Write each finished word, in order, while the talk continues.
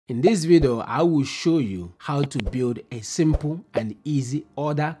In this video, I will show you how to build a simple and easy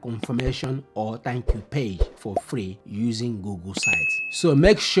order confirmation or thank you page for free using Google Sites. So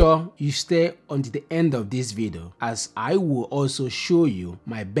make sure you stay until the end of this video, as I will also show you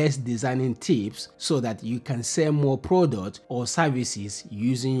my best designing tips so that you can sell more products or services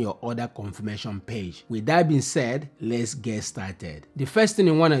using your order confirmation page. With that being said, let's get started. The first thing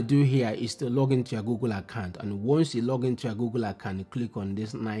you want to do here is to log into your Google account, and once you log into your Google account, you click on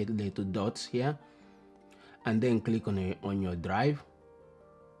this nice little dots here, and then click on your drive,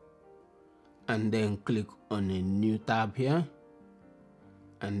 and then click on a new tab here,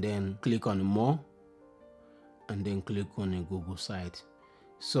 and then click on more, and then click on a Google site.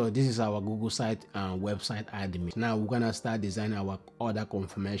 So this is our Google site website admin. Now we're gonna start designing our order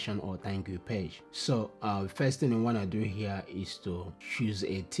confirmation or thank you page. So first thing we want to do here is to choose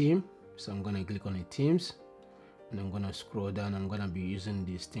a theme. So I'm gonna click on the themes, and I'm gonna scroll down. I'm gonna be using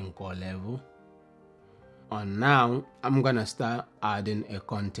this thing called Level. And now I'm gonna start adding a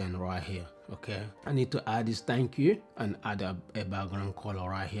content right here. Okay, I need to add this thank you and add a background color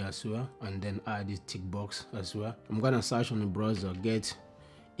right here as well, and then add this tick box as well. I'm gonna search on the browser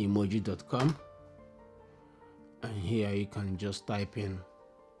getemoji.com, and here you can just type in,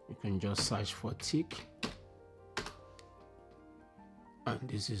 you can just search for tick, and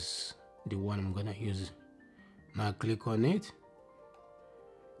this is the one I'm gonna use. Now click on it,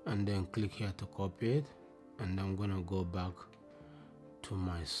 and then click here to copy it, and I'm gonna go back to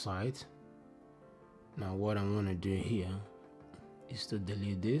my site. Now what I want to do here is to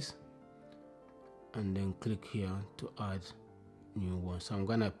delete this, and then click here to add new one. So I'm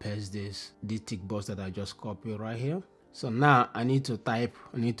gonna paste this tick box that I just copied right here. So now I need to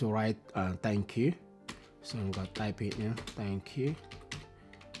write thank you. So I'm gonna type it in, thank you,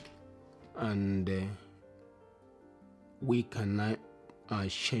 and we can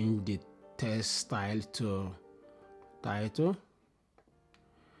change the text style to title,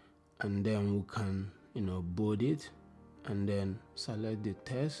 and then we can bold it, and then select the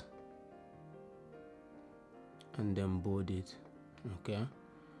text and then bold it. Okay,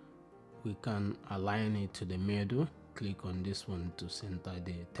 we can align it to the middle. Click on this one to center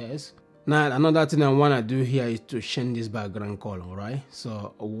the text. Now another thing I want to do here is to change this background color, right?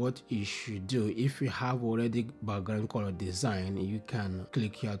 So what you should do, if you have already background color design, you can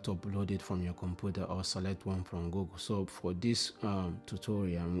click here to upload it from your computer or select one from Google. So for this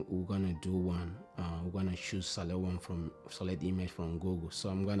tutorial, we're gonna do one. We're gonna choose select image from Google. So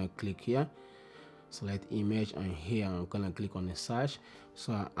I'm gonna click here, select image, and here I'm gonna click on the search.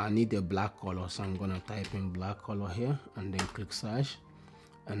 So I need a black color, so I'm gonna type in black color here, and then click search.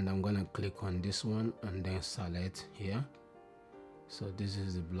 And I'm gonna click on this one and then select here. So this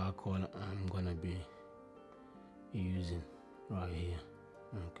is the black color I'm gonna be using right here.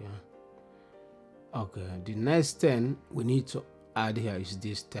 Okay, the next thing we need to add here is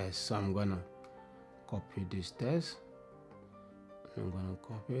this text. So I'm gonna copy this text, I'm gonna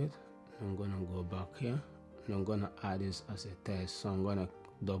copy it, I'm gonna go back here, and I'm gonna add this as a text. So I'm gonna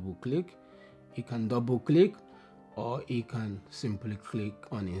double click. You can double click, or you can simply click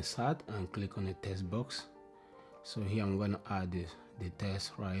on insert and click on the text box. So here I'm going to add the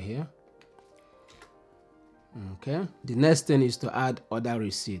text right here. Okay, the next thing is to add order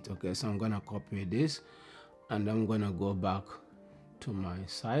receipt. Okay, so I'm going to copy this, and I'm going to go back to my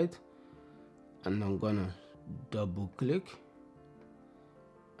site, and I'm going to double click,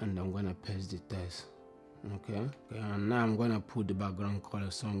 and I'm going to paste the text. Okay, and now I'm going to put the background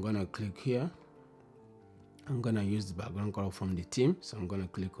color. So I'm going to click here. I'm gonna use the background color from the theme, so I'm gonna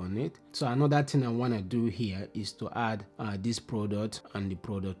click on it. So another thing I want to do here is to add this product and the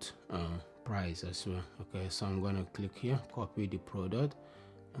product price as well. Okay, so I'm gonna click here, copy the product,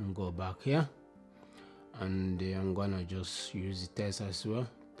 and go back here, and I'm gonna just use the text as well.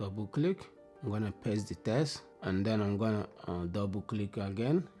 Double click, I'm gonna paste the text, and then I'm gonna double click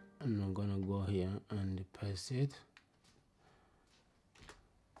again, and I'm gonna go here and paste it.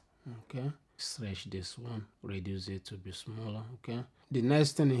 Okay, stretch this one, reduce it to be smaller. Okay, the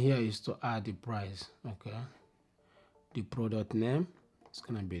next thing here is to add the price. Okay, the product name is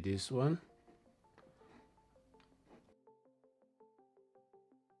gonna be this one.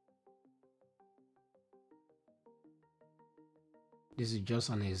 This is just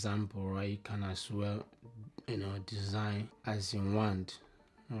an example, right? You can as well design as you want.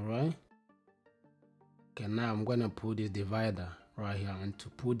 All right, okay, now I'm gonna put this divider right here, and to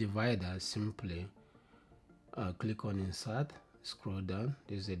put divider, simply click on insert, scroll down,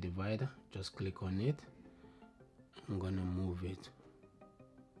 there's a divider, just click on it. I'm gonna move it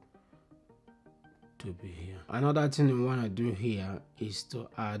to be here. Another thing we want to do here is to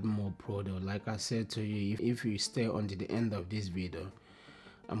add more product. Like I said to you, if you stay until the end of this video,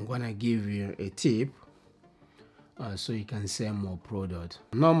 I'm gonna give you a tip so you can sell more product.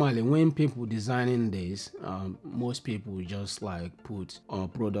 Normally when people designing this, most people just like put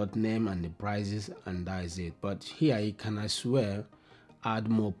product name and the prices, and that is it. But here you can as well add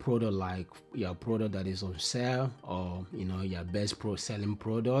more product, like your product that is on sale, or your best selling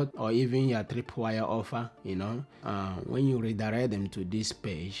product, or even your tripwire offer. When you redirect them to this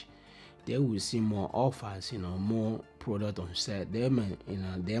page, they will see more offers, more product on sale.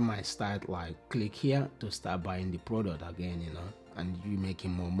 They might start like click here to start buying the product again, and you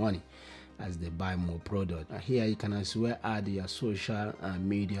making more money as they buy more product. Here you can as well add your social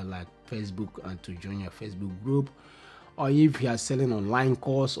media like Facebook, and to join your Facebook group, or if you are selling online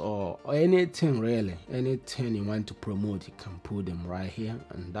course or anything, really anything you want to promote, you can put them right here,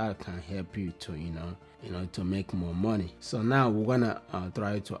 and that can help you to to make more money. So now we're gonna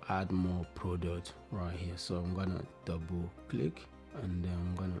try to add more product right here. So I'm gonna double click, and then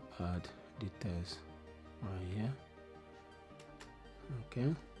I'm gonna add the text right here.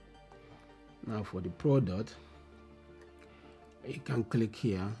 Okay, now for the product, you can click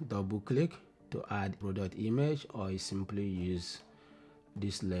here, double click to add product image, or you simply use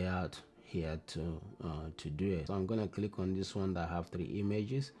this layout here to do it. So I'm gonna click on this one that have 3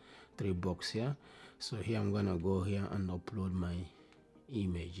 images, 3 box here. So here I'm gonna go here and upload my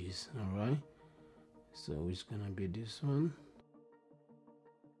images. All right, so it's gonna be this one,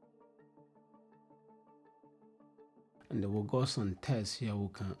 and then we'll go some text here we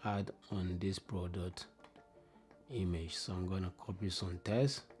can add on this product image. So I'm gonna copy some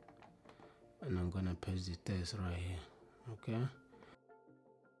text, and I'm gonna paste the text right here. Okay,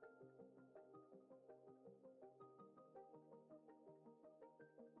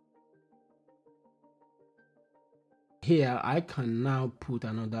 here I can now put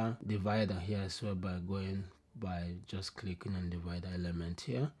another divider here as well by just clicking on divider element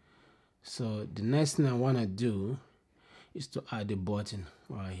here. So the next thing I want to do is to add a button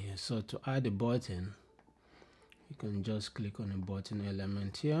right here. So to add a button, you can just click on the button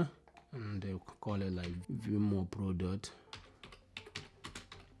element here, and they call it like view more product,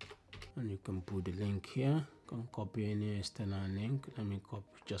 and you can put the link here. You can copy any external link. Let me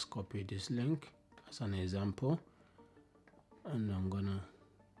just copy this link as an example, and I'm gonna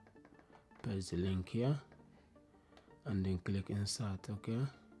paste the link here, and then click insert. Okay,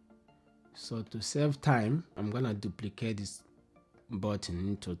 so to save time, I'm gonna duplicate this button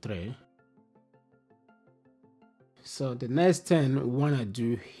into 3. So the next thing we want to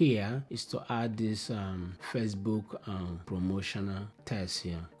do here is to add this Facebook promotional text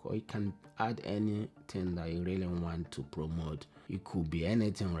here. Or you can add anything that you really want to promote. It could be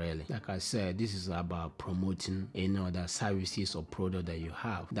anything really. Like I said, this is about promoting any other services or product that you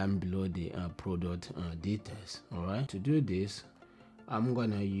have. Down below the product details. All right, to do this, I'm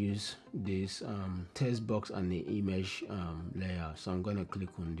gonna use this text box and the image layout. So I'm gonna click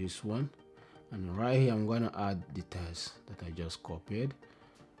on this one, and right here I'm gonna add the text that I just copied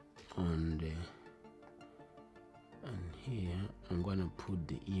on the, and here I'm gonna put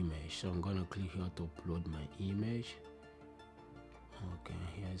the image. So I'm gonna click here to upload my image. Okay,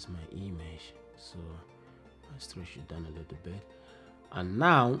 here's my image. So I stretch it down a little bit, and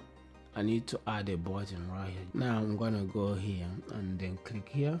now I need to add a button right here. Now I'm gonna go here and then click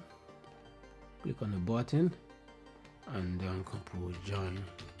here, click on the button, and then put join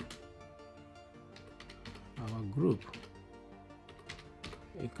our group.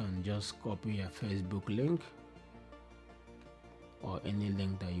 You can just copy your Facebook link or any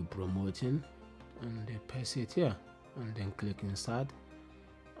link that you're promoting, and then paste it here, and then click inside,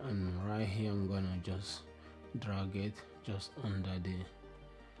 and right here I'm gonna just drag it just under the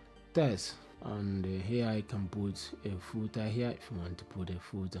text, and here I can put a footer here if you want to put a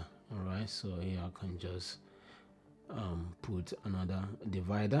footer. All right, so here I can just put another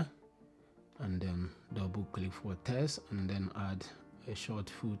divider, and then double click for text, and then add a short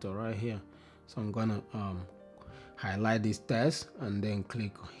footer right here. So I'm gonna highlight this text, and then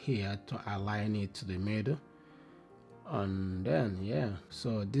click here to align it to the middle, and then yeah,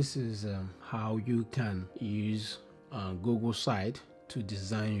 so this is how you can use Google site to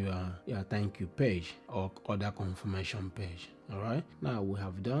design your thank you page or other confirmation page. All right, now we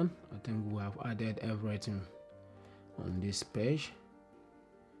have done, I think we have added everything on this page.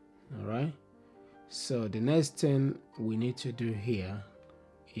 All right, so the next thing we need to do here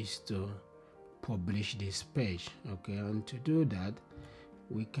is to publish this page. Okay, and to do that,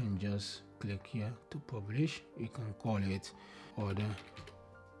 we can just click here to publish. You can call it order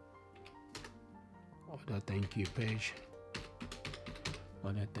order thank you page,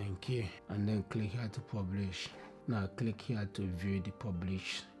 order thank you, and then click here to publish. Now click here to view the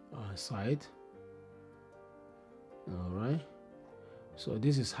published site. All right, so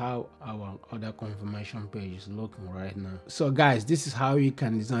this is how our order confirmation page is looking right now. So guys, this is how you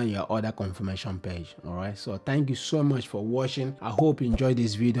can design your order confirmation page. All right, so thank you so much for watching. I hope you enjoyed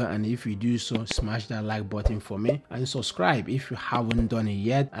this video, and if you do so, smash that like button for me and subscribe if you haven't done it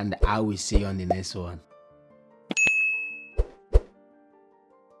yet, and I will see you on the next one.